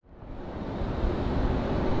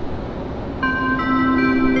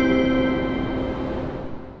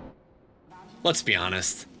Let's be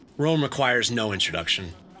honest, Rome requires no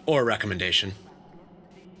introduction or recommendation.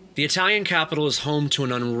 The Italian capital is home to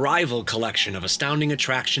an unrivaled collection of astounding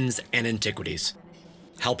attractions and antiquities,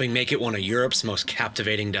 helping make it one of Europe's most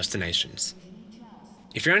captivating destinations.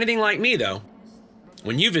 If you're anything like me, though,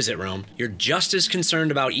 when you visit Rome, you're just as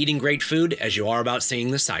concerned about eating great food as you are about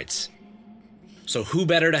seeing the sights. So who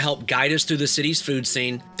better to help guide us through the city's food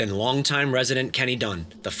scene than longtime resident Kenny Dunn,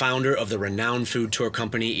 the founder of the renowned food tour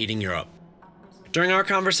company Eating Europe. During our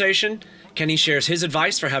conversation, Kenny shares his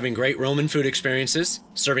advice for having great Roman food experiences,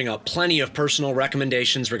 serving up plenty of personal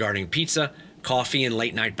recommendations regarding pizza, coffee, and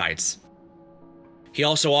late-night bites. He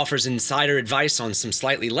also offers insider advice on some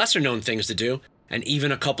slightly lesser-known things to do, and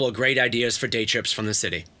even a couple of great ideas for day trips from the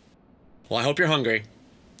city. Well, I hope you're hungry,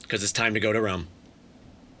 because it's time to go to Rome.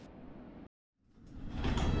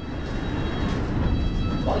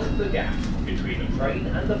 Mind the gap between the train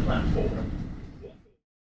and the platform.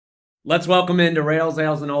 Let's welcome into Rails,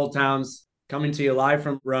 Ales, and Old Towns, coming to you live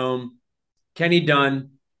from Rome, Kenny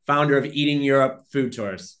Dunn, founder of Eating Europe Food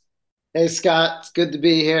Tours. Hey, Scott. It's good to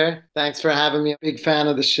be here. Thanks for having me. Big fan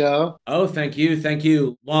of the show. Oh, thank you. Thank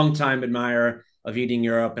you. Long-time admirer of Eating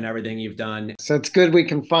Europe and everything you've done. So it's good we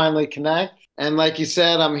can finally connect. And like you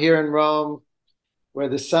said, I'm here in Rome where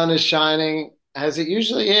the sun is shining as it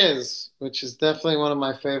usually is, which is definitely one of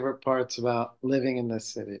my favorite parts about living in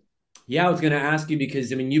this city. Yeah, I was going to ask you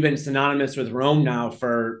because, you've been synonymous with Rome now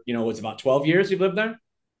for, it's about 12 years you've lived there?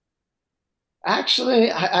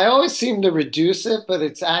 Actually, I always seem to reduce it, but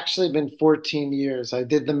it's actually been 14 years. I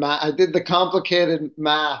did the math, I did the complicated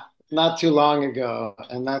math not too long ago,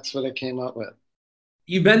 and that's what I came up with.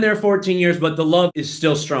 You've been there 14 years, but the love is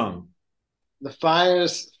still strong. The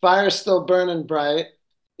fire's still burning bright.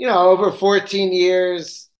 Over 14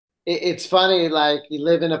 years, it's funny, like you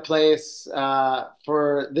live in a place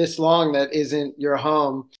for this long that isn't your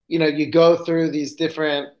home. You go through these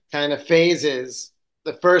different kind of phases.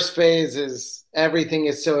 The first phase is everything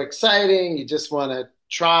is so exciting. You just want to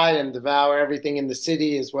try and devour everything in the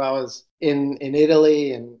city as well as in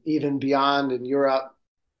Italy and even beyond in Europe.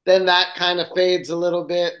 Then that kind of fades a little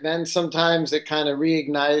bit. Then sometimes it kind of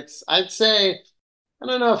reignites. I'd say, I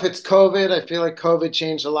don't know if it's COVID. I feel like COVID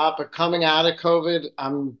changed a lot, but coming out of COVID,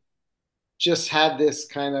 I'm just had this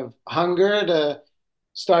kind of hunger to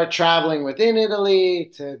start traveling within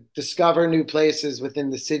Italy, to discover new places within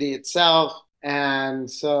the city itself. And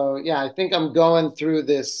so, yeah, I think I'm going through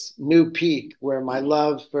this new peak where my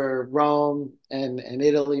love for Rome and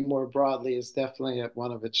Italy more broadly is definitely at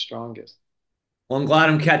one of its strongest. Well, I'm glad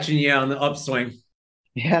I'm catching you on the upswing.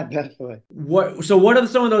 Yeah, definitely. What are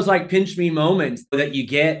some of those like pinch me moments that you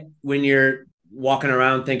get when you're walking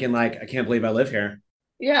around thinking like, I can't believe I live here?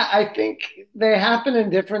 Yeah, I think they happen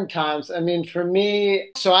in different times. I mean, for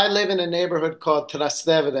me, so I live in a neighborhood called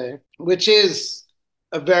Trastevere, which is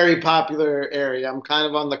a very popular area. I'm kind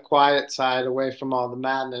of on the quiet side away from all the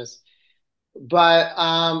madness. But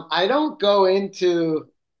I don't go into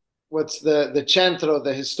what's the centro,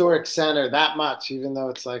 the historic center, that much, even though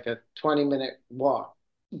it's like a 20-minute walk.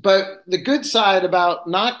 But the good side about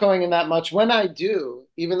not going in that much, when I do,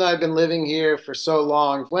 even though I've been living here for so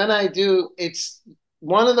long, when I do, it's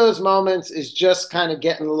one of those moments is just kind of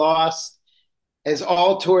getting lost, as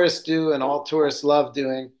all tourists do and all tourists love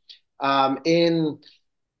doing, in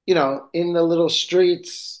in the little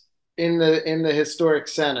streets in the historic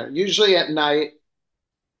center. Usually at night,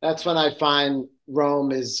 that's when I find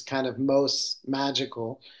Rome is kind of most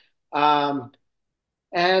magical. Um,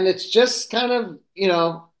 and it's just kind of,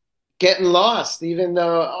 getting lost, even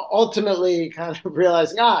though ultimately kind of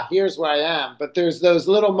realizing, here's where I am. But there's those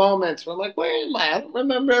little moments where I'm like, where am I? I don't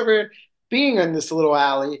remember ever being in this little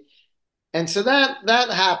alley. And so that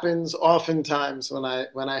happens oftentimes when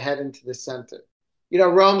I head into the center.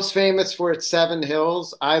 Rome's famous for its seven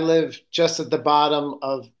hills. I live just at the bottom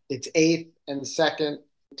of its eighth and second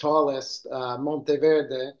tallest,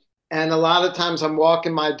 Monteverde. And a lot of times I'm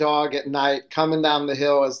walking my dog at night, coming down the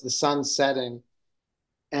hill as the sun's setting.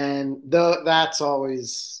 And that's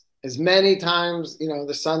always, as many times,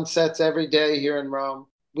 the sun sets every day here in Rome.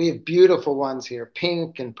 We have beautiful ones here,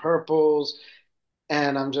 pink and purples.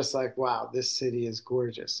 And I'm just like, wow, this city is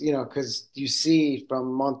gorgeous, because you see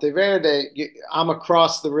from Monteverde, I'm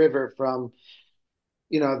across the river from,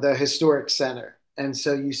 the historic center. And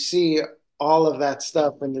so you see all of that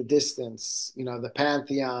stuff in the distance, the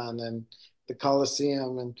Pantheon and the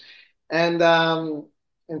Colosseum.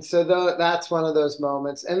 And so that's one of those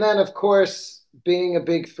moments. And then, of course, being a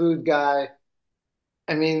big food guy,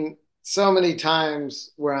 I mean, so many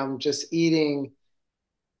times where I'm just eating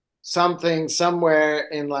something somewhere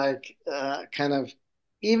in like kind of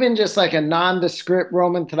even just like a nondescript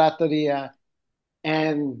Roman trattoria,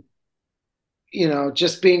 and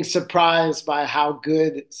just being surprised by how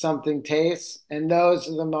good something tastes. And those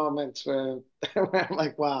are the moments where I'm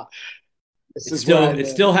like, wow, this is where I It's live.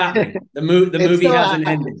 still happening. The It's movie still hasn't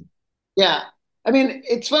happening. ended. Yeah. I mean,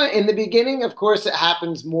 it's fun. In the beginning, of course, it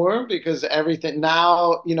happens more because everything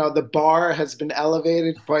now, the bar has been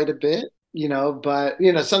elevated quite a bit, but,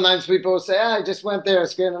 sometimes people say, I just went there.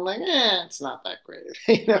 It's good. And I'm like, it's not that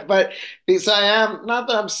great, but because I am, not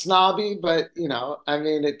that I'm snobby, but, I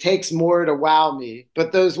mean, it takes more to wow me.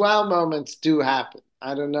 But those wow moments do happen.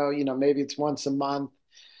 I don't know, maybe it's once a month,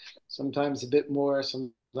 sometimes a bit more,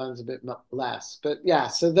 sometimes a bit less. But yeah,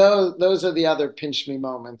 so those are the other pinch me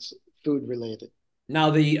moments, food related. Now,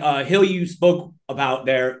 the hill you spoke about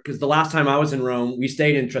there, because the last time I was in Rome, we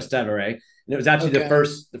stayed in Trastevere, and it was actually Okay.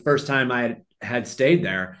 the first time I had stayed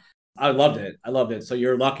there. I loved it. I loved it. So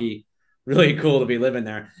you're lucky. Really cool to be living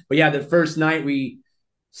there. But yeah, the first night we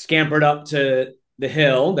scampered up to the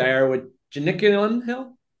hill there with Janiculum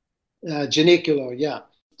Hill. Janicolo, yeah.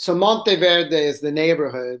 So Monteverde is the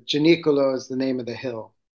neighborhood. Janicolo is the name of the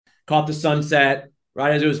hill. Caught the sunset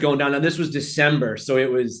right as it was going down. Now this was December, so it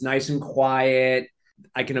was nice and quiet.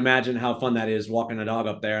 I can imagine how fun that is walking a dog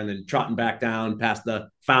up there and then trotting back down past the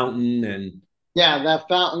fountain and Yeah, that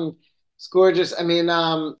fountain is gorgeous. I mean,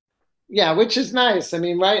 yeah, which is nice. I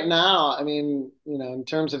mean, right now, I mean, in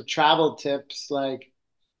terms of travel tips, like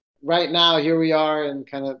right now, here we are in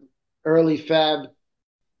kind of early Feb.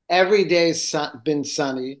 Every day's been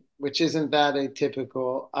sunny, which isn't that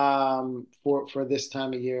atypical for this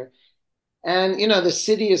time of year. And the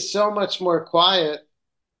city is so much more quiet.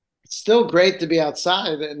 It's still great to be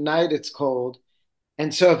outside. At night, it's cold.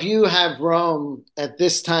 And so if you have Rome at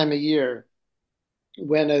this time of year,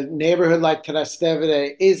 when a neighborhood like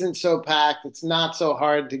Trastevere isn't so packed, it's not so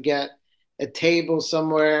hard to get a table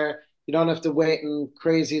somewhere. You don't have to wait in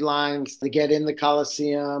crazy lines to get in the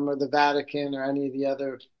Colosseum or the Vatican or any of the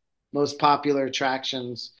other most popular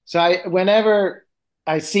attractions. So whenever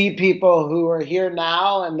I see people who are here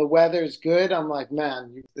now and the weather's good, I'm like,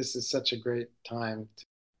 man, this is such a great time.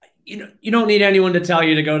 you don't need anyone to tell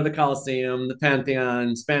you to go to the Coliseum, the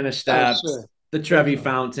Pantheon, Spanish Oh, Steps, sure, the Trevi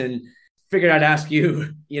definitely. Fountain. Figured I'd ask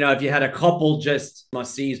you, if you had a couple just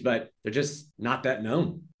must sees, but they're just not that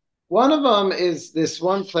known. One of them is this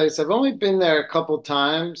one place. I've only been there a couple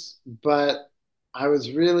times, but I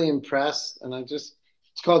was really impressed. It's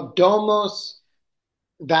called Domus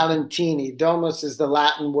Valentini. Domus is the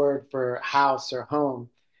Latin word for house or home.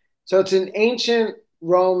 So it's an ancient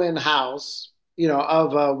Roman house,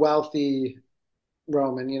 of a wealthy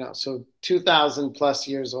Roman, so 2000 plus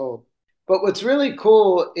years old. But what's really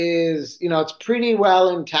cool is, it's pretty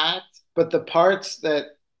well intact, but the parts that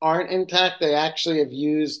aren't intact, they actually have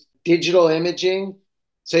used digital imaging.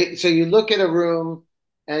 So you look at a room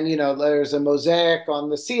and, there's a mosaic on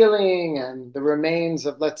the ceiling and the remains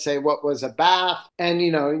of, let's say, what was a bath, and,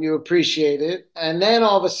 you appreciate it. And then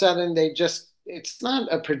all of a sudden it's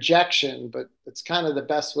not a projection, but it's kind of the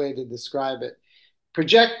best way to describe it.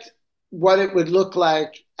 Project what it would look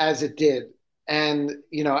like as it did, and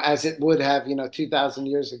as it would have 2000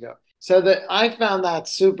 years ago. So that I found that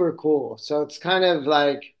super cool. So it's kind of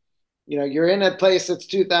like you're in a place that's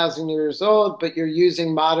 2000 years old, but you're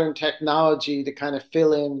using modern technology to kind of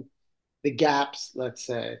fill in the gaps, let's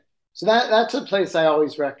say. So that's a place I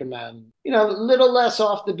always recommend. A little less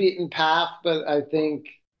off the beaten path, but I think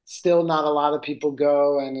still not a lot of people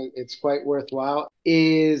go, and it's quite worthwhile,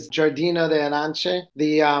 is Giardino de Arance,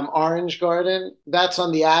 the orange garden. That's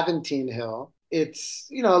on the Aventine Hill. It's,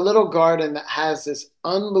 a little garden that has this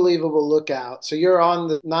unbelievable lookout. So you're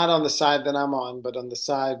not on the side that I'm on, but on the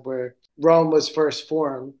side where Rome was first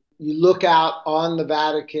formed. You look out on the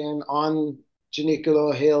Vatican, on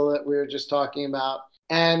Janicolo Hill that we were just talking about.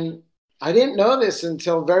 And I didn't know this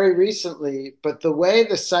until very recently, but the way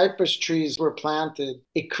the cypress trees were planted,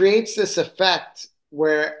 it creates this effect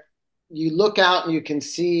where you look out and you can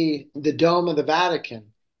see the dome of the Vatican,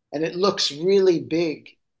 and it looks really big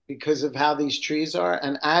because of how these trees are.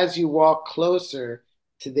 And as you walk closer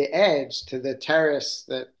to the edge, to the terrace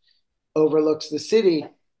that overlooks the city,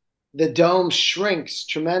 the dome shrinks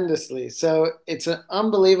tremendously. So it's an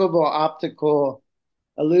unbelievable optical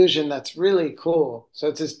illusion that's really cool. So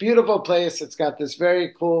it's this beautiful place. It's got this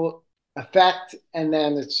very cool effect, and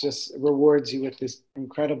then it's just rewards you with this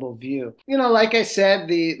incredible view. Like I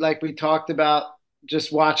said, like we talked about,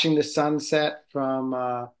 just watching the sunset from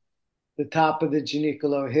the top of the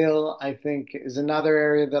Ginicolo Hill, I think is another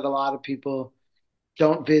area that a lot of people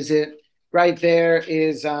don't visit. Right there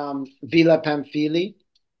is Villa Pamphili,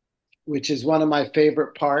 which is one of my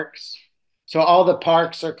favorite parks. So all the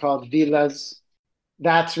parks are called villas.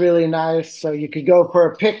 That's really nice. So you could go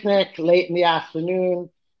for a picnic late in the afternoon,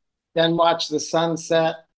 then watch the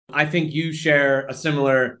sunset. I think you share a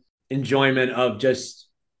similar enjoyment of just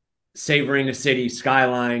savoring the city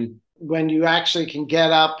skyline. When you actually can get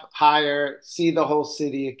up higher, see the whole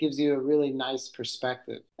city, it gives you a really nice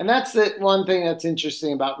perspective. And that's the one thing that's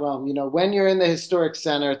interesting about Rome. You know, when you're in the historic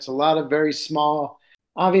center, it's a lot of very small,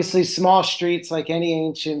 obviously small streets like any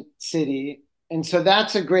ancient city. And so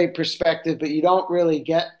that's a great perspective, but you don't really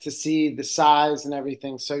get to see the size and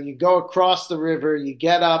everything. So you go across the river, you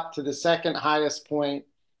get up to the second highest point,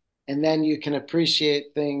 and then you can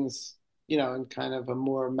appreciate things, you know, in kind of a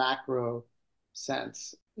more macro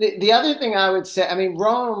sense. The other thing I would say, I mean,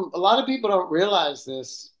 Rome, a lot of people don't realize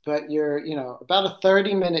this, but you're, you know, about a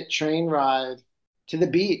 30-minute train ride to the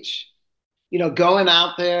beach. You know, going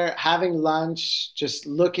out there, having lunch, just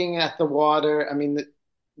looking at the water. I mean,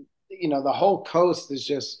 you know, the whole coast is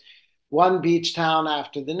just one beach town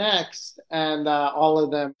after the next, and all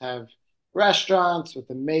of them have restaurants with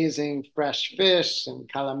amazing fresh fish and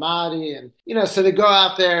calamari, and you know, so to go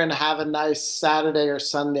out there and have a nice Saturday or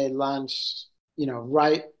Sunday lunch, you know,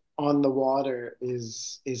 right on the water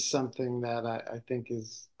is something that I think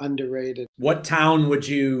is underrated. What town would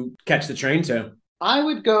you catch the train to? I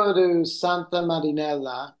would go to Santa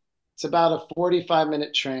Marinella. It's about a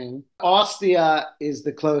 45-minute train. Ostia is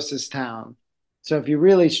the closest town. So if you're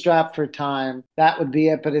really strapped for time, that would be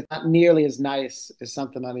it, but it's not nearly as nice as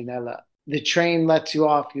Santa Marinella. The train lets you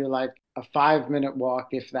off. You're like a 5-minute walk,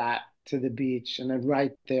 if that, to the beach. And then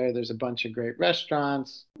right there, there's a bunch of great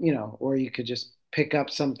restaurants, you know, or you could just pick up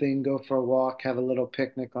something, go for a walk, have a little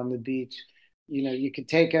picnic on the beach. You know, you could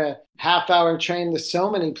take a half-hour train to so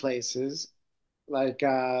many places like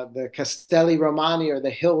the Castelli Romani or the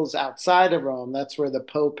hills outside of Rome. That's where the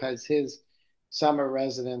Pope has his summer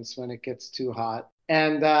residence when it gets too hot.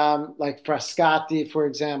 And like Frascati, for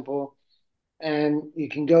example. And you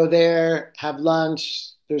can go there, have lunch.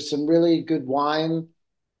 There's some really good wine,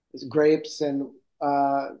 grapes, and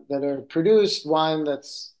that are produced, wine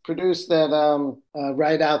that's produced that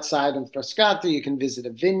right outside in Frascati. You can visit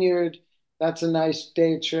a vineyard. That's a nice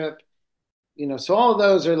day trip. You know, so all of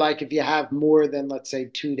those are like if you have more than, let's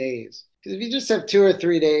say, 2 days. Because if you just have 2 or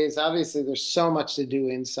 3 days, obviously there's so much to do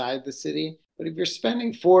inside the city. But if you're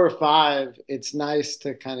spending 4 or 5, it's nice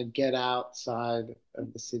to kind of get outside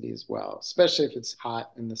of the city as well, especially if it's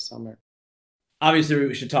hot in the summer. Obviously,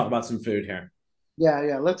 we should talk about some food here. Yeah,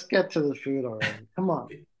 yeah. Let's get to the food already. Come on.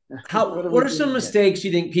 How? What are we What are some doing here? mistakes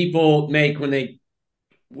you think people make when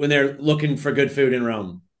they're looking for good food in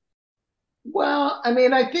Rome? Well, I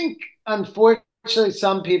mean, I think unfortunately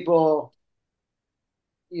some people,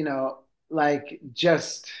 you know, like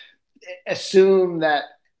just assume that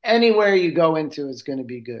anywhere you go into is going to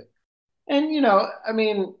be good. And, you know, I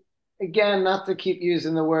mean, again, not to keep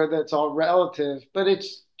using the word that's all relative, but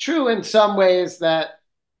it's true in some ways that,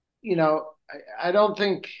 you know, I don't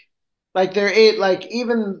think like like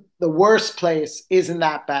even the worst place isn't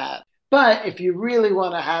that bad. But if you really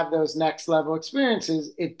want to have those next level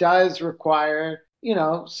experiences, it does require, you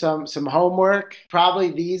know, some homework.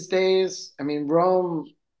 Probably these days, I mean,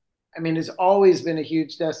 Rome, I mean, has always been a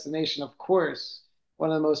huge destination, of course, one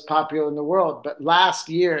of the most popular in the world. But last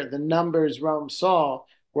year, the numbers Rome saw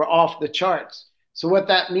were off the charts. So what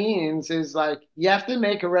that means is like you have to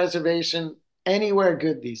make a reservation anywhere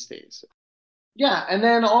good these days. Yeah, and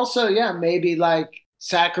then also, yeah, maybe like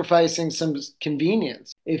sacrificing some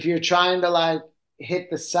convenience. If you're trying to like hit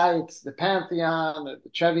the sites, the Pantheon, the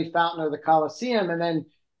Trevi Fountain, or the Colosseum, and then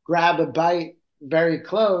grab a bite very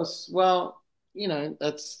close, well, you know,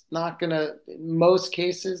 that's not gonna, in most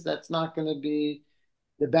cases, that's not gonna be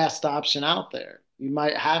the best option out there. You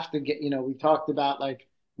might have to get, you know, we talked about like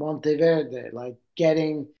Monteverde, like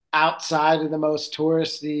getting outside of the most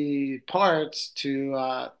touristy parts to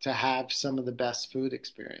have some of the best food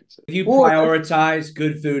experiences. If you Or prioritize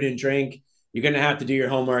good food and drink, you're going to have to do your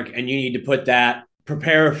homework, and you need to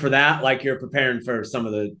prepare for that like you're preparing for some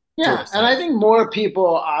of the yeah, tourist and I sites. think more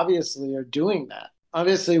people obviously are doing that.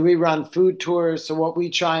 Obviously, we run food tours, so what we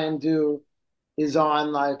try and do is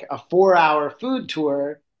on like a 4-hour food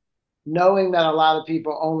tour, knowing that a lot of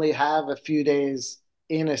people only have a few days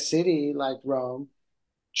in a city like Rome,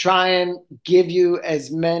 try and give you as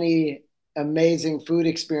many amazing food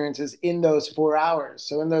experiences in those 4 hours.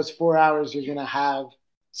 So in those 4 hours, you're going to have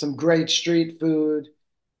some great street food.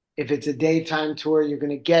 If it's a daytime tour, you're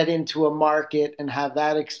going to get into a market and have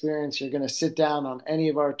that experience. You're going to sit down on any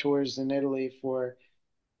of our tours in Italy for,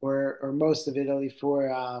 or most of Italy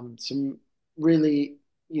for some really,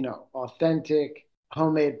 you know, authentic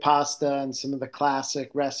homemade pasta and some of the classic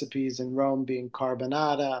recipes in Rome being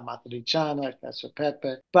carbonara, amatriciana, cacio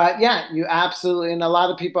pepe. But yeah, you absolutely, and a lot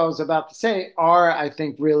of people I was about to say are, I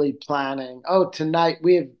think, really planning. Oh, tonight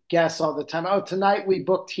we have guests all the time. Oh, tonight we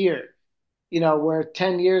booked here. Where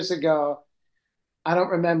 10 years ago, I don't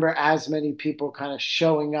remember as many people kind of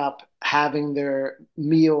showing up, having their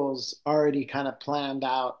meals already kind of planned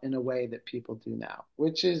out in a way that people do now,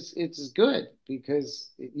 which is it's good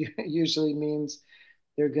because it usually means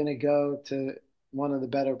they're going to go to one of the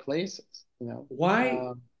better places.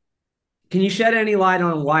 Why can you shed any light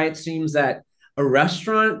on why it seems that a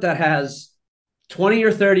restaurant that has 20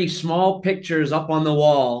 or 30 small pictures up on the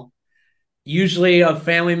wall, usually of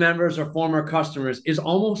family members or former customers, is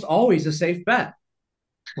almost always a safe bet?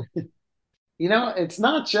 It's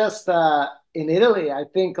not just in Italy. I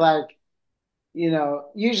think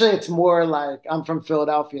usually it's more like I'm from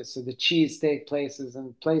Philadelphia, so the cheesesteak places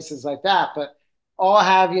and places like that, but all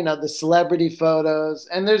have, the celebrity photos.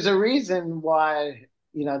 And there's a reason why,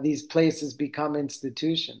 these places become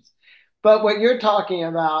institutions. But what you're talking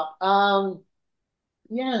about,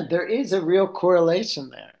 yeah, there is a real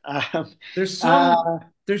correlation there. There's some Uh,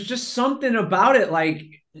 there's just something about it. Like,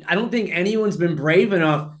 I don't think anyone's been brave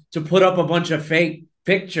enough to put up a bunch of fake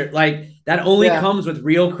picture. Like, that only yeah. comes with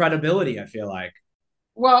real credibility, I feel like.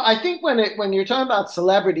 Well, I think when you're talking about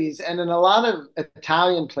celebrities, and in a lot of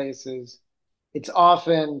Italian places, it's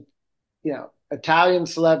often, Italian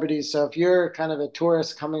celebrities. So if you're kind of a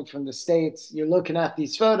tourist coming from the States, you're looking at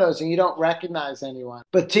these photos and you don't recognize anyone.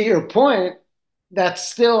 But to your point, that's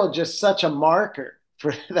still just such a marker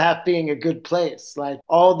for that being a good place. Like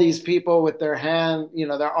all these people with their hand,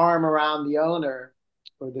 their arm around the owner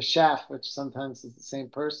or the chef, which sometimes is the same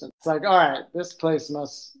person. It's like, all right, this place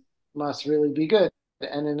must really be good.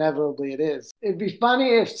 And inevitably it is. It'd be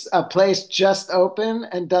funny if a place just opened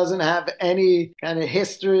and doesn't have any kind of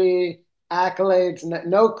history, accolades,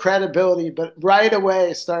 no credibility, but right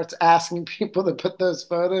away starts asking people to put those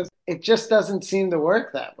photos. It just doesn't seem to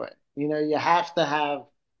work that way. You have to have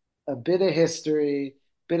a bit of history,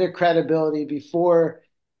 bit of credibility before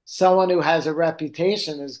someone who has a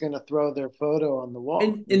reputation is going to throw their photo on the wall.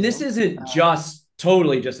 And this isn't just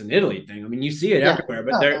totally just an Italy thing. I mean, you see it Yeah, everywhere,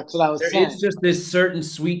 but no, there that's what I was there is saying. just this certain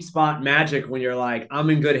sweet spot magic when you're like, I'm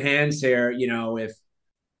in good hands here,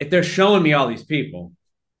 if they're showing me all these people.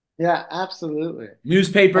 Yeah, absolutely. I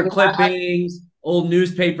Newspaper mean, clippings, old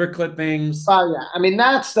newspaper clippings. oh yeah, I mean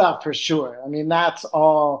that stuff for sure. I mean that's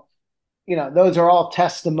all, those are all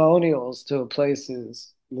testimonials to a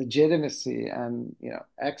place's legitimacy and,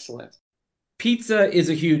 excellence Pizza is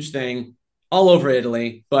a huge thing all over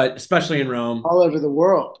Italy, but especially in Rome. all over the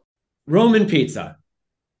world. Roman pizza.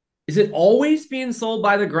 Is it always being sold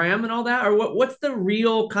by the gram and all that? Or what's the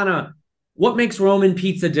real kind of what makes Roman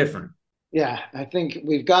pizza different? Yeah, I think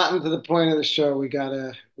we've gotten to the point of the show. We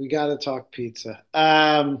gotta talk pizza.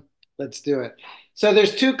 Let's do it. So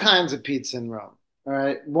there's two kinds of pizza in Rome. All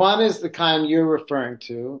right. One is the kind you're referring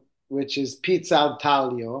to, which is pizza al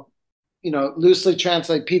taglio. Loosely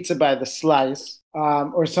translate pizza by the slice,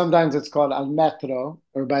 or sometimes it's called al metro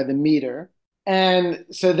or by the meter. And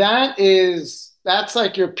so that's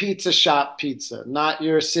like your pizza shop pizza, not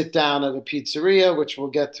your sit down at a pizzeria, which we'll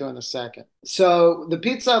get to in a second. So the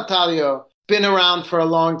pizza al taglio been around for a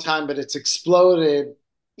long time, but it's exploded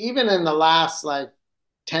even in the last like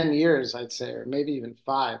 10 years, I'd say, or maybe even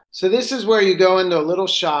five. So this is where you go into a little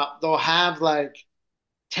shop. They'll have like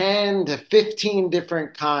 10 to 15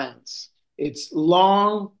 different kinds. It's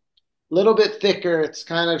long, little bit thicker. It's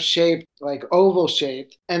kind of shaped like oval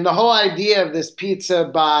shaped. And the whole idea of this pizza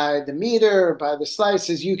by the meter or by the slice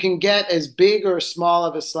is you can get as big or small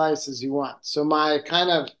of a slice as you want. So my kind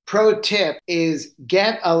of pro tip is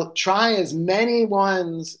try as many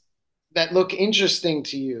ones that look interesting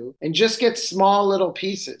to you and just get small little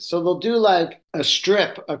pieces. So they'll do like a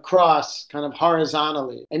strip across kind of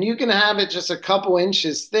horizontally, and you can have it just a couple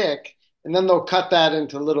inches thick, and then they'll cut that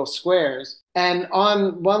into little squares. And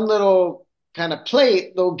on one little kind of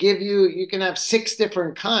plate, you can have six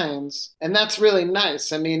different kinds. And that's really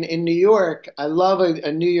nice. I mean, in New York, I love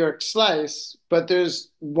a New York slice, but there's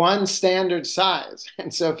one standard size.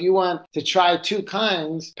 And so if you want to try two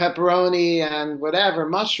kinds, pepperoni and whatever,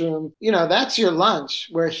 mushroom, that's your lunch.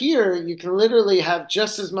 Where here, you can literally have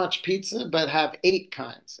just as much pizza, but have eight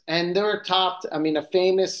kinds. And they're topped, I mean, a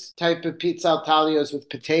famous type of pizza al taglio is with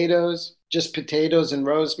potatoes, just potatoes and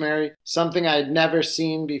rosemary, something I'd never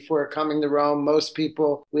seen before coming to Rome. Most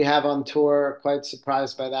people we have on tour are quite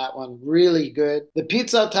surprised by that one. Really good. The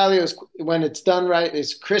pizza al taglio, when it's done right,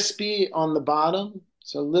 is crispy on the bottom.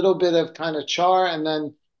 So a little bit of kind of char and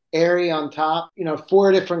then airy on top. You know,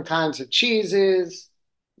 four different kinds of cheeses.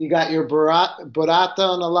 You got your burrata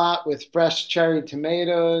on a lot with fresh cherry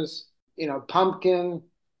tomatoes, you know, pumpkin.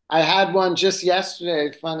 I had one just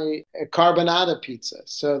yesterday, funny, a carbonara pizza.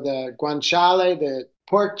 So the guanciale, the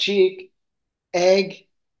pork cheek, egg,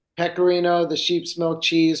 pecorino, the sheep's milk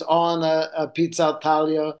cheese, all on a pizza al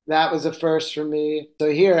taglio. That was a first for me. So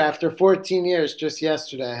here, after 14 years, just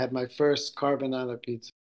yesterday, I had my first carbonara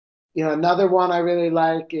pizza. You know, another one I really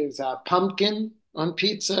like is pumpkin on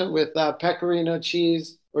pizza with pecorino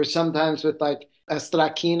cheese, or sometimes with like a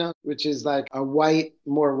stracchino, which is like a white,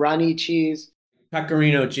 more runny cheese.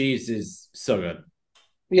 Pecorino cheese is so good.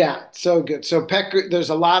 Yeah, so good. So there's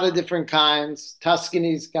a lot of different kinds.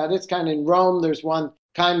 Tuscany's got its kind. In Rome, there's one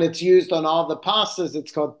kind that's used on all the pastas.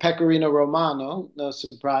 It's called Pecorino Romano, no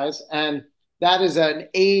surprise. And that is an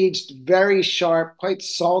aged, very sharp, quite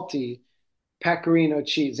salty pecorino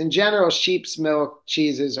cheese. In general, sheep's milk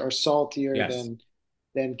cheeses are saltier Yes.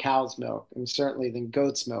 than cow's milk, and certainly than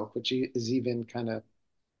goat's milk, which is even kind of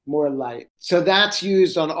more light. So that's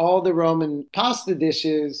used on all the Roman pasta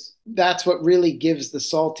dishes. That's what really gives the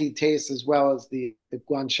salty taste as well as the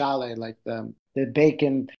guanciale, like the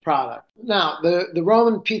bacon product. Now, the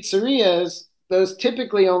Roman pizzerias, those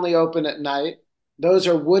typically only open at night. Those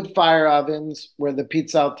are wood fire ovens where the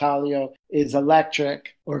pizza al taglio is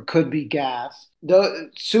electric or could be gas.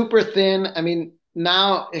 Super thin. I mean,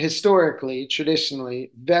 now historically,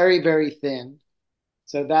 traditionally, very, very thin.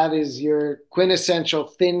 So that is your quintessential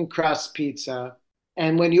thin crust pizza.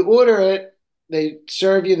 And when you order it, they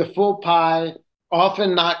serve you the full pie,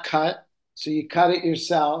 often not cut. So you cut it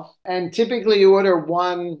yourself. And typically you order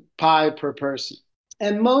one pie per person.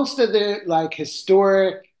 And most of the like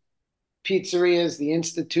historic pizzerias, the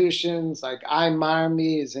institutions like I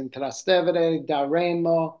Marmi is in Trastevere, Da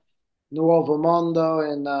Remo, Nuovo Mondo,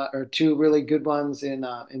 and or two really good ones in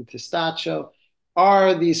Testaccio,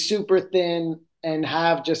 are these super thin and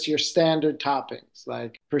have just your standard toppings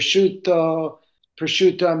like prosciutto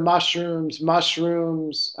and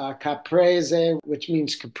mushrooms, caprese, which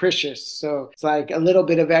means capricious. So it's like a little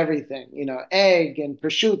bit of everything, you know, egg and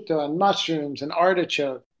prosciutto and mushrooms and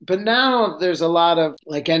artichoke. But now there's a lot of,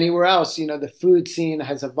 like anywhere else, you know, the food scene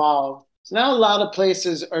has evolved. So now a lot of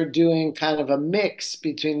places are doing kind of a mix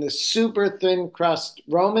between the super thin crust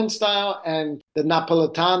Roman style and the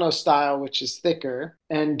Napolitano style, which is thicker,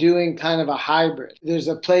 and doing kind of a hybrid. There's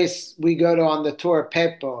a place we go to on the tour,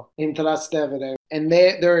 Peppo, in Trastevere, and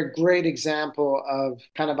they're a great example of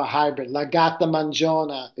kind of a hybrid. La Gatta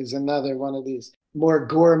Mangiona is another one of these more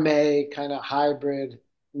gourmet kind of hybrid,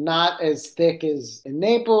 not as thick as in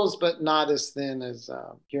Naples, but not as thin as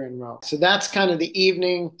here in Rome. So that's kind of the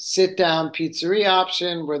evening sit-down pizzeria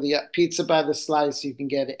option where the pizza by the slice you can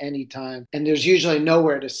get at any time. And there's usually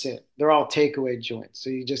nowhere to sit. They're all takeaway joints. So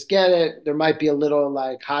you just get it. There might be a little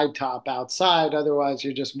like high top outside. Otherwise,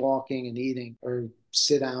 you're just walking and eating or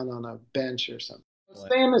sit down on a bench or something. The most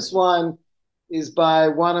famous one is by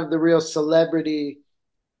one of the real celebrity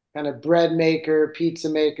kind of bread maker, pizza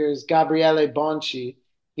makers, Gabriele Bonci.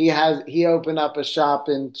 He opened up a shop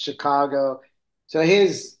in Chicago. So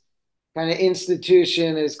his kind of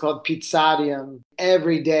institution is called Pizzarium.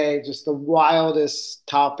 Every day, just the wildest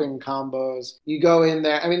topping combos. You go in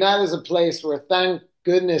there. I mean, that is a place where, thank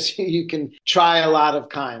goodness, you can try a lot of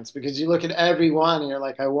kinds, because you look at every one and you're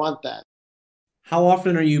like, I want that. How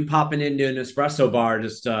often are you popping into an espresso bar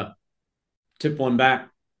just to tip one back?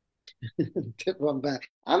 Tip one back.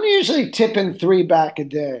 I'm usually tipping 3 back a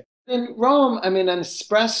day. In Rome, I mean, an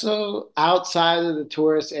espresso outside of the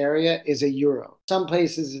tourist area is €1. Some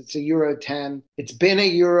places it's €1.10. It's been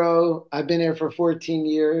 €1. I've been here for 14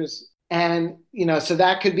 years. And, you know, so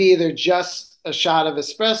that could be either just a shot of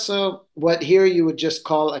espresso, what here you would just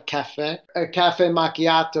call a cafe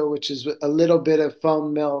macchiato, which is a little bit of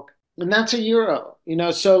foam milk. And that's €1, you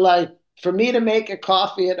know, so like, for me to make a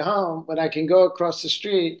coffee at home when I can go across the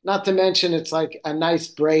street, not to mention it's like a nice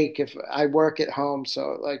break if I work at home.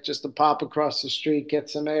 So like just to pop across the street,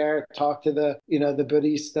 get some air, talk to the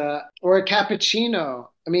barista, or a cappuccino.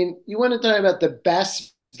 I mean, you want to talk about the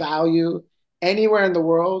best value anywhere in the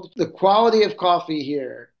world. The quality of coffee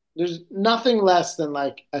here, there's nothing less than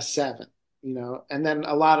like a 7, you know, and then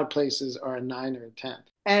a lot of places are a 9 or a 10.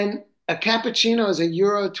 And a cappuccino is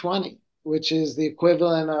 €1.20. Which is the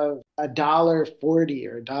equivalent of $1.40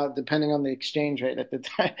 or $1, depending on the exchange rate at the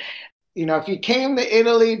time. You know, if you came to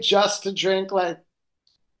Italy just to drink like,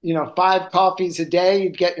 you know, 5 coffees a day,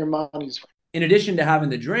 you'd get your money's worth. In addition to having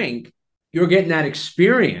the drink, you're getting that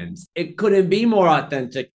experience. It couldn't be more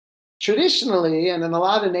authentic. Traditionally, and in a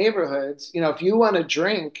lot of neighborhoods, you know, if you want to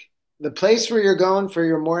drink, The place where you're going for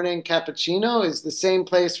your morning cappuccino is the same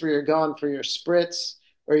place where you're going for your spritz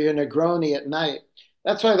or your Negroni at night.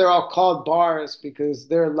 That's why they're all called bars because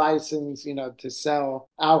they're licensed, to sell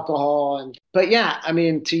alcohol. But yeah, I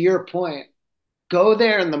mean, to your point, go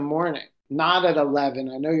there in the morning, not at 11.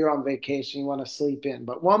 I know you're on vacation, you want to sleep in,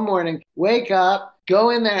 but one morning, wake up, go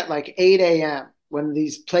in there at like 8 a.m. when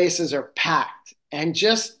these places are packed and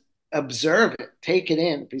just observe it, take it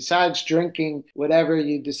in, besides drinking whatever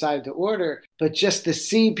you decide to order, but just to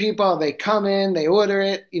see people, they come in, they order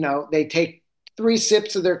it, they take 3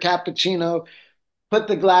 sips of their cappuccino, put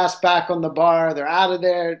the glass back on the bar, they're out of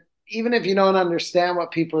there. Even if you don't understand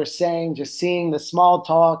what people are saying, just seeing the small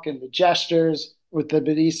talk and the gestures with the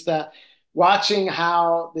barista, watching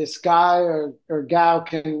how this guy or gal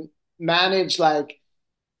can manage like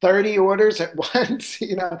 30 orders at once,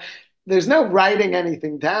 there's no writing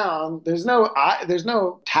anything down. There's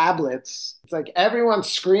no tablets. It's like everyone's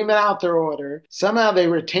screaming out their order. Somehow they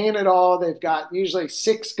retain it all. They've got usually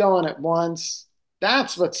 6 going at once.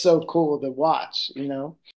 That's what's so cool to watch.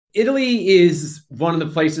 Italy is one of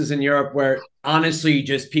the places in Europe where honestly,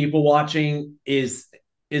 just people watching is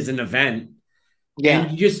an event. Yeah.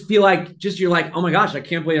 And you just feel like you're like, oh my gosh, I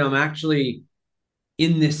can't believe I'm actually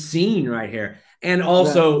in this scene right here. And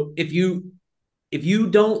also, if you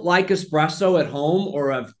don't like espresso at home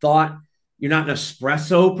or have thought you're not an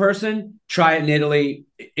espresso person, try it in Italy.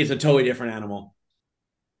 It's a totally different animal.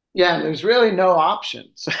 Yeah, there's really no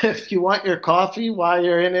options. If you want your coffee while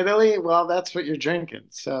you're in Italy, well, that's what you're drinking.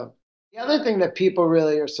 So the other thing that people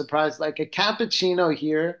really are surprised, like a cappuccino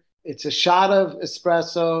here, it's a shot of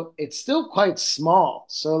espresso. It's still quite small.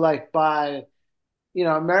 So like by,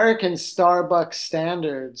 American Starbucks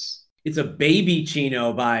standards. It's a baby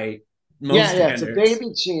chino by most Yeah, it's a standards.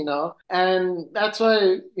 baby chino. And that's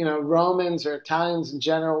why, Romans or Italians in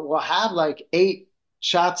general will have like 8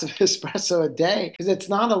 shots of espresso a day because it's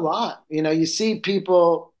not a lot. You see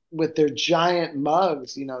people with their giant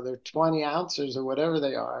mugs, their 20 ounces or whatever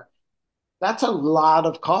they are. That's a lot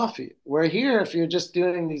of coffee. Where here, if you're just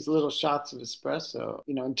doing these little shots of espresso,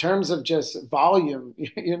 in terms of just volume,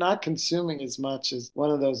 you're not consuming as much as one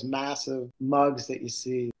of those massive mugs that you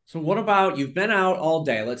see. So what about you've been out all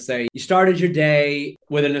day? Let's say you started your day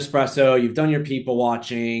with an espresso, you've done your people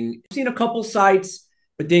watching, you've seen a couple sites,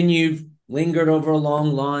 but then you've lingered over a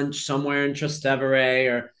long lunch somewhere in Trastevere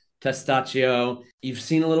or Testaccio. You've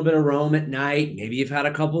seen a little bit of Rome at night. Maybe you've had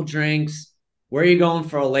a couple drinks. Where are you going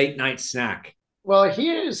for a late night snack? Well,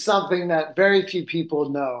 here's something that very few people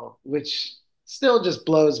know, which still just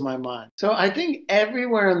blows my mind. So I think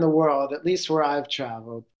everywhere in the world, at least where I've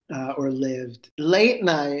traveled or lived, late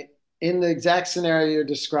night in the exact scenario you're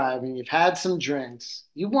describing, you've had some drinks,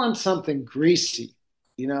 you want something greasy,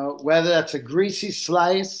 whether that's a greasy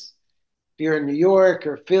slice, if you're in New York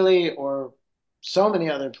or Philly or so many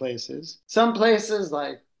other places. Some places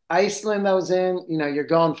like Iceland I was in, you're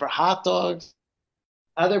going for hot dogs.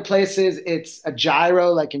 Other places, it's a gyro,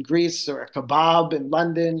 like in Greece, or a kebab in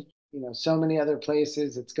London. So many other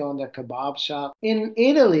places, it's going to a kebab shop. In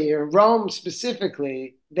Italy or Rome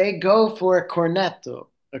specifically, they go for a cornetto.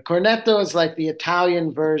 A cornetto is like the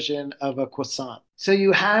Italian version of a croissant. So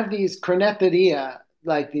you have these cornetteria,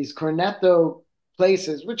 like these cornetto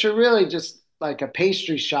places, which are really just like a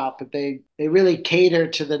pastry shop, but they really cater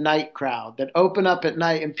to the night crowd that open up at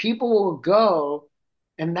night, and people will go,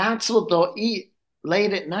 and that's what they'll eat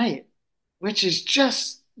late at night, which is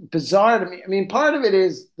just bizarre to me. I mean, part of it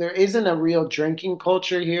is there isn't a real drinking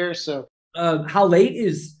culture here. So, how late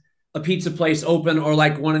is a pizza place open, or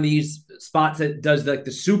like one of these spots that does like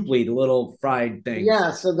the soupli, the little fried things?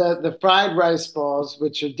 yeah, so the fried rice balls,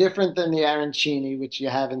 which are different than the arancini, which you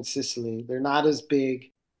have in Sicily, they're not as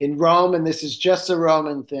big. In Rome, and this is just a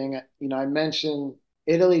Roman thing, I mentioned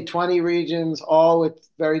Italy, 20 regions, all with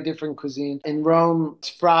very different cuisine. In Rome, it's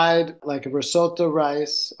fried like a risotto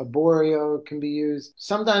rice, a borio can be used.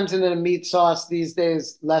 Sometimes in a meat sauce. These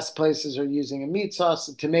days, less places are using a meat sauce,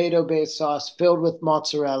 a tomato-based sauce filled with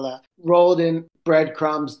mozzarella, rolled in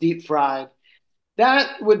breadcrumbs, deep fried.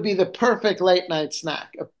 That would be the perfect late night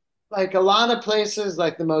snack. Like a lot of places,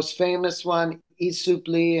 like the most famous one, I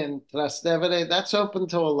Supli and Trastevere, that's open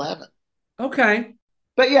till 11. Okay.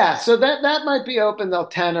 But yeah, so that might be open till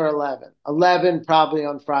 10 or 11. 11 probably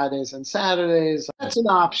on Fridays and Saturdays. That's an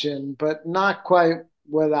option, but not quite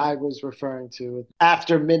what I was referring to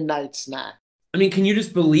after midnight snack. I mean, can you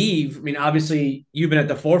just believe? I mean, obviously, you've been at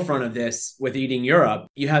the forefront of this with Eating Europe.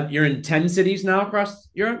 You're in 10 cities now across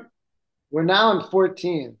Europe? We're now in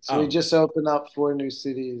 14. So we Oh, just opened up 4 new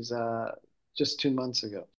cities just 2 months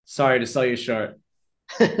ago. sorry to sell you short.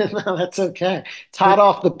 No, that's okay. It's hot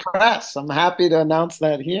off the press. I'm happy to announce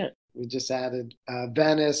that here. We just added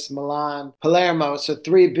Venice, Milan, Palermo. So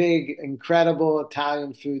three big, incredible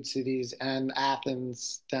Italian food cities, and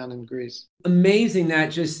Athens down in Greece. Amazing that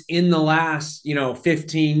just in the last,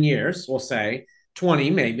 15 years, we'll say 20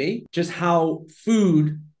 maybe, just how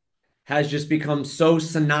food has just become so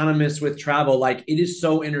synonymous with travel. Like it is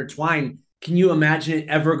so intertwined. Can you imagine it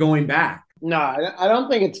ever going back? No, I don't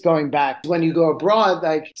think it's going back. When you go abroad,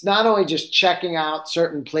 like it's not only just checking out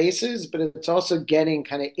certain places, but it's also getting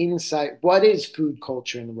kind of insight. What is food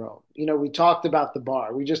culture in Rome? We talked about the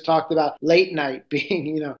bar. We just talked about late night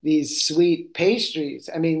being, these sweet pastries.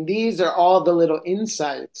 I mean, these are all the little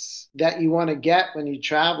insights that you want to get when you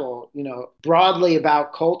travel, broadly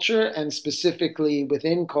about culture and specifically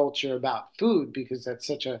within culture about food, because that's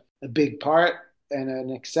such a big part and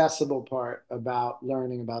an accessible part about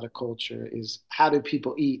learning about a culture is how do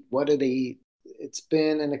people eat? What do they eat? It's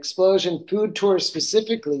been an explosion. Food tours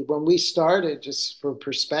specifically, when we started, just for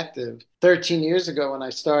perspective, 13 years ago when I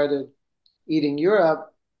started eating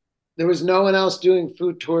Europe, there was no one else doing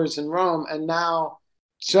food tours in Rome. And now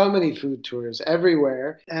so many food tours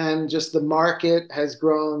everywhere. And just the market has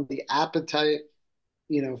grown, the appetite,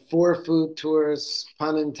 for food tours,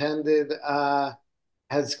 pun intended,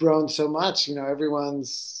 has grown so much.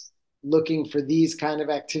 Everyone's looking for these kind of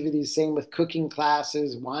activities. Same with cooking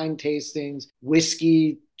classes, wine tastings,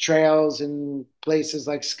 whiskey trails in places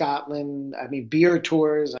like Scotland. I mean, beer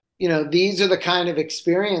tours. These are the kind of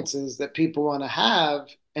experiences that people want to have.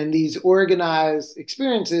 And these organized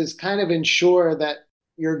experiences kind of ensure that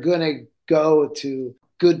you're going to go to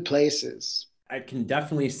good places. I can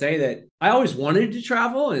definitely say that I always wanted to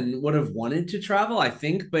travel and would have wanted to travel, I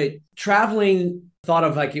think, but traveling thought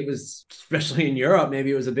of like it was, especially in Europe,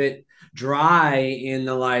 maybe it was a bit dry in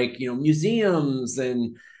the museums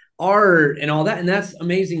and art and all that. And that's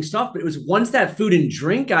amazing stuff. But it was once that food and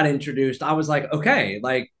drink got introduced, I was like, okay,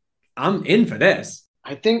 like I'm in for this.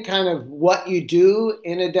 I think kind of what you do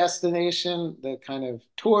in a destination, the kind of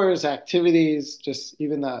tours, activities, just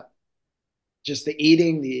even the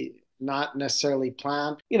eating, the not necessarily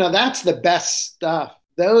planned, that's the best stuff.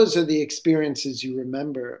 Those are the experiences you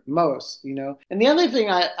remember most. And the other thing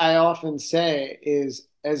I often say is,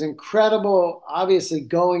 as incredible, obviously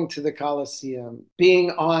going to the Colosseum,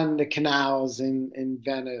 being on the canals in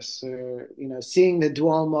Venice, or, seeing the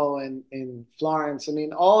Duomo in Florence. I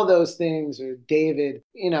mean, all of those things, or David,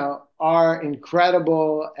 are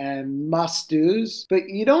incredible and must do's, but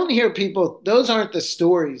you don't hear people, those aren't the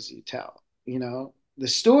stories you tell. The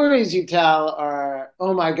stories you tell are,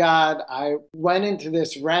 oh my God, I went into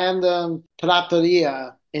this random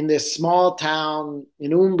trattoria in this small town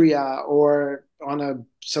in Umbria, or on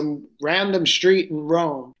some random street in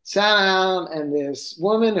Rome, sat down, and this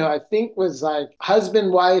woman who I think was like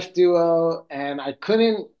husband-wife duo, and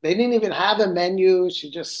they didn't even have a menu. She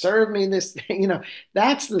just served me this thing,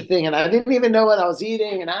 that's the thing. And I didn't even know what I was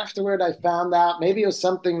eating. And afterward, I found out maybe it was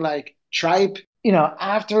something like tripe.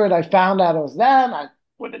 Afterward, I found out it was that. I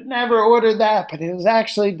would have never ordered that, but it was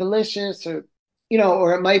actually delicious. Or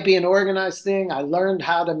it might be an organized thing. I learned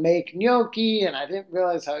how to make gnocchi and I didn't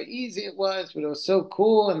realize how easy it was, but it was so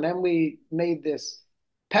cool. And then we made this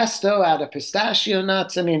pesto out of pistachio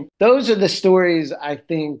nuts. I mean, those are the stories I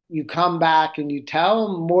think you come back and you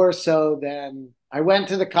tell, more so than I went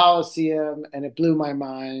to the Colosseum and it blew my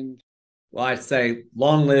mind. Well, I'd say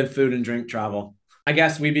long live food and drink travel. I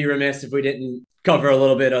guess we'd be remiss if we didn't cover a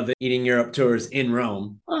little bit of the Eating Europe tours in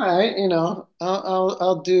Rome. All right,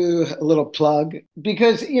 I'll do a little plug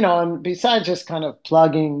because, and besides just kind of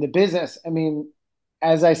plugging the business, I mean,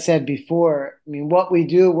 as I said before, I mean, what we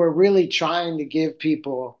do, we're really trying to give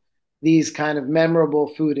people these kind of memorable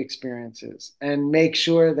food experiences and make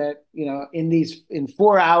sure that, in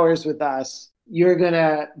 4 hours with us, you're going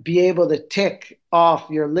to be able to tick off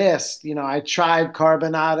your list. I tried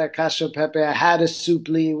carbonara, cacio e pepe. I had a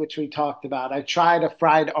soupli, which we talked about. I tried a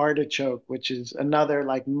fried artichoke, which is another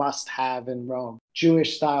like must have in Rome,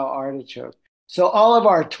 Jewish style artichoke. So all of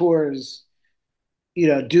our tours,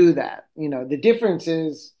 do that. The difference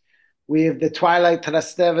is we have the Twilight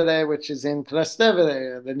Trastevere, which is in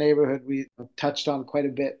Trastevere, the neighborhood we touched on quite a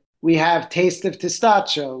bit. We have Taste of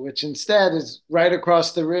Testaccio, which instead is right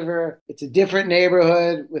across the river. It's a different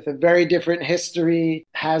neighborhood with a very different history,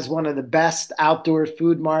 has one of the best outdoor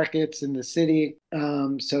food markets in the city.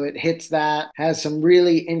 So it hits that, has some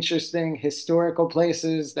really interesting historical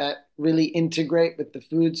places that really integrate with the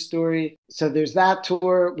food story. So there's that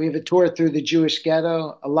tour. We have a tour through the Jewish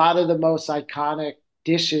ghetto. A lot of the most iconic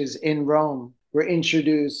dishes in Rome were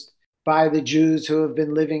introduced by the Jews who have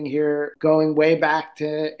been living here going way back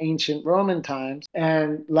to ancient Roman times.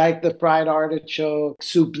 And like the fried artichoke,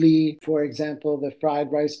 soupli, for example, the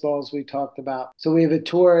fried rice balls we talked about. So we have a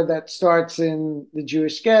tour that starts in the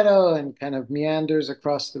Jewish ghetto and kind of meanders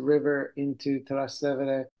across the river into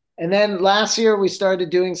Trastevere. And then last year we started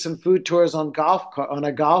doing some food tours on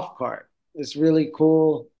a golf cart. This really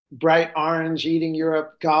cool bright orange Eating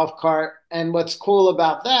Europe golf cart. And what's cool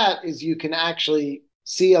about that is you can actually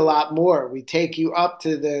see a lot more. We take you up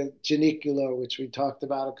to the Gianiculo, which we talked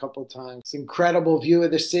about a couple of times. It's an incredible view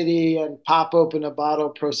of the city, and pop open a bottle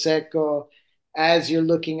of Prosecco as you're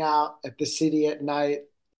looking out at the city at night,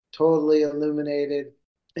 totally illuminated,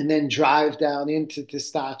 and then drive down into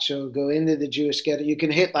Testaccio, go into the Jewish ghetto. You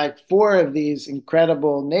can hit like 4 of these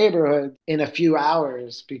incredible neighborhoods in a few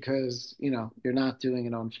hours because, you're not doing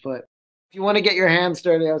it on foot. If you want to get your hands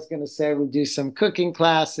dirty, I was going to say we do some cooking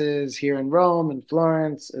classes here in Rome and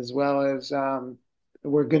Florence, as well as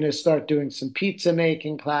we're going to start doing some pizza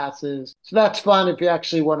making classes. So that's fun if you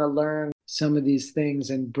actually want to learn some of these things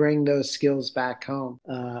and bring those skills back home,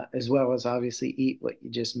 as well as obviously eat what you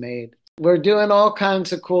just made. We're doing all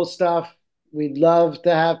kinds of cool stuff. We'd love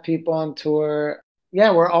to have people on tour.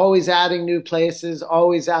 Yeah, we're always adding new places,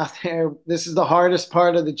 always out there. This is the hardest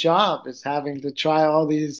part of the job, is having to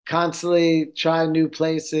constantly try new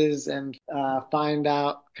places and find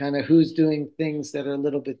out kind of who's doing things that are a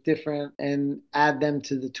little bit different and add them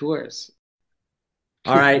to the tours.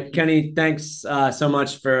 All right, Kenny, thanks so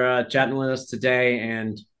much for chatting with us today.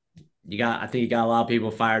 And I think you got a lot of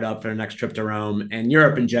people fired up for the next trip to Rome and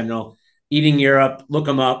Europe in general. Eating Europe, look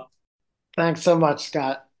them up. Thanks so much,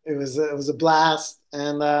 Scott. It was a blast.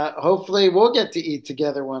 And hopefully we'll get to eat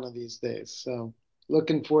together one of these days. So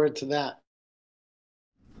looking forward to that.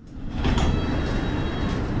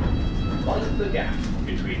 Mind the gap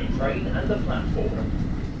between the train and the platform.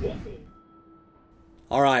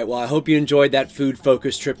 All right, well, I hope you enjoyed that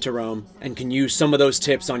food-focused trip to Rome and can use some of those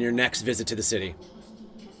tips on your next visit to the city.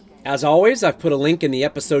 As always, I've put a link in the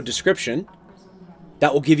episode description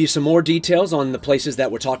that will give you some more details on the places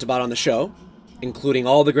that were talked about on the show, including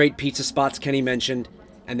all the great pizza spots Kenny mentioned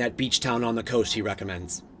and that beach town on the coast he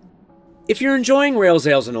recommends. If you're enjoying Rails,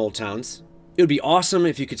 Ales, and Old Towns, it would be awesome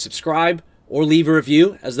if you could subscribe or leave a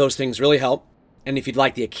review, as those things really help. And if you'd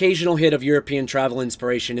like the occasional hit of European travel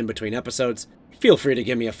inspiration in between episodes, feel free to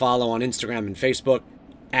give me a follow on Instagram and Facebook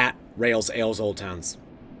at Rails, Ales, Old Towns.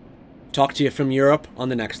 Talk to you from Europe on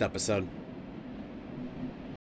the next episode.